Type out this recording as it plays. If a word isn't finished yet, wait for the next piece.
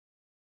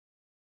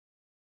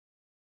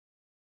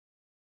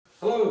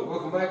Hello,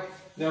 welcome back.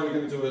 Now we're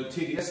going to do a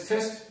TDS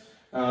test.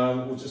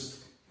 We'll just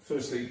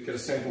firstly get a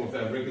sample of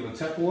our regular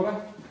tap water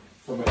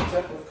from our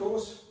tap, of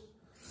course,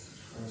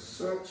 as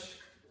such.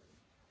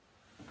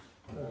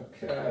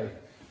 Okay,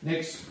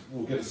 next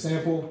we'll get a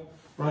sample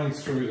running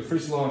through the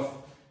Frizzlife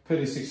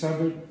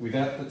PD600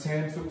 without the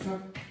tan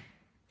filter.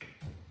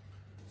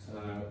 So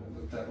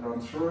we'll let that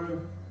run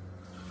through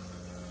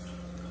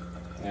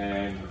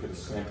and we'll get a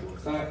sample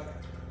of that.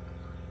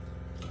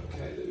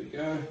 Okay, there we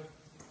go.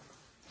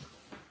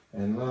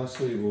 And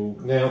lastly, we'll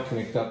now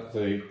connect up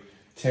the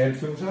tan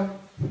filter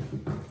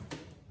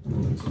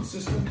to the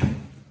system.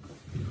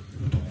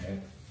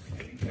 And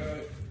there we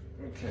go.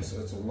 Okay,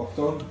 so it's all locked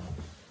on.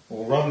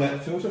 We'll run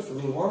that filter for a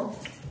little while.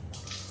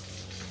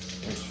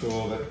 Make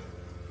sure that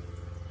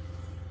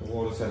the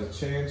water's had a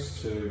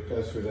chance to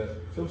go through that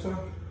filter.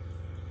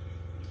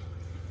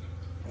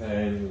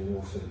 And we'll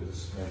also do a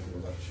sample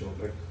of that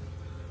shortly.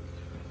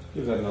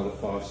 Give that another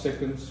 5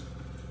 seconds.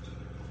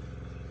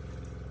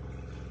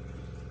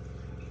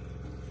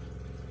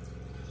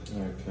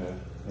 Okay,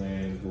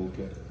 and we'll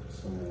get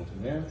some water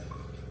now.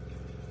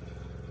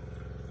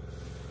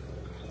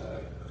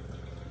 Okay.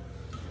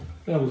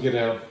 Now we'll get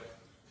our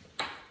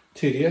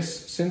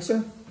TDS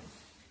sensor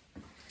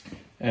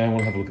and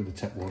we'll have a look at the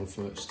tap water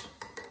first.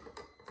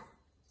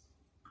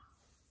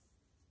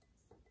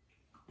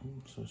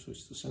 So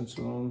switch the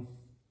sensor on.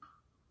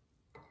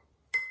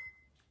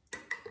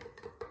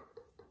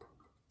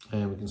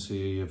 And we can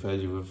see a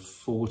value of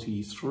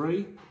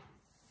 43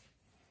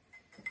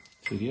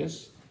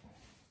 TDS.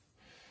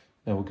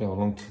 Now we'll go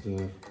along to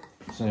the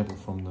sample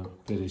from the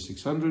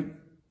PD600,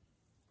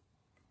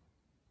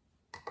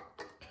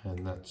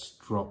 and that's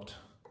dropped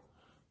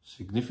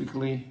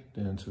significantly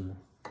down to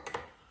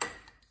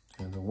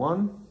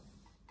 1,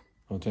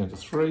 or down to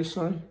 3,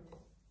 sorry.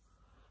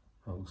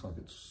 Oh, looks like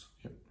it's,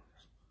 yep.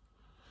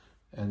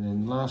 And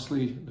then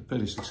lastly, the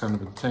PD600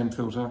 with the tan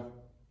filter,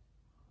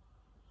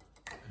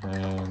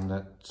 and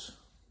that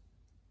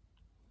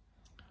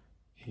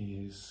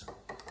is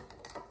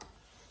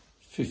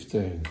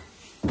 15.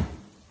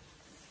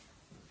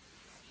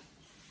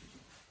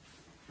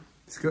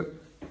 It's good.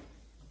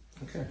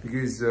 Okay.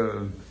 Because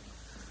the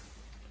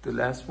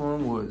last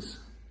one was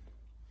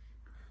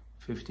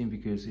 15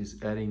 because it's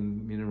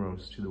adding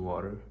minerals to the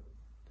water.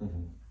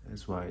 Mm-hmm.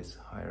 That's why it's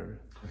higher.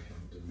 Okay,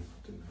 didn't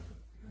have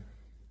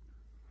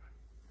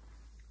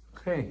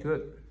it. Okay,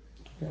 good.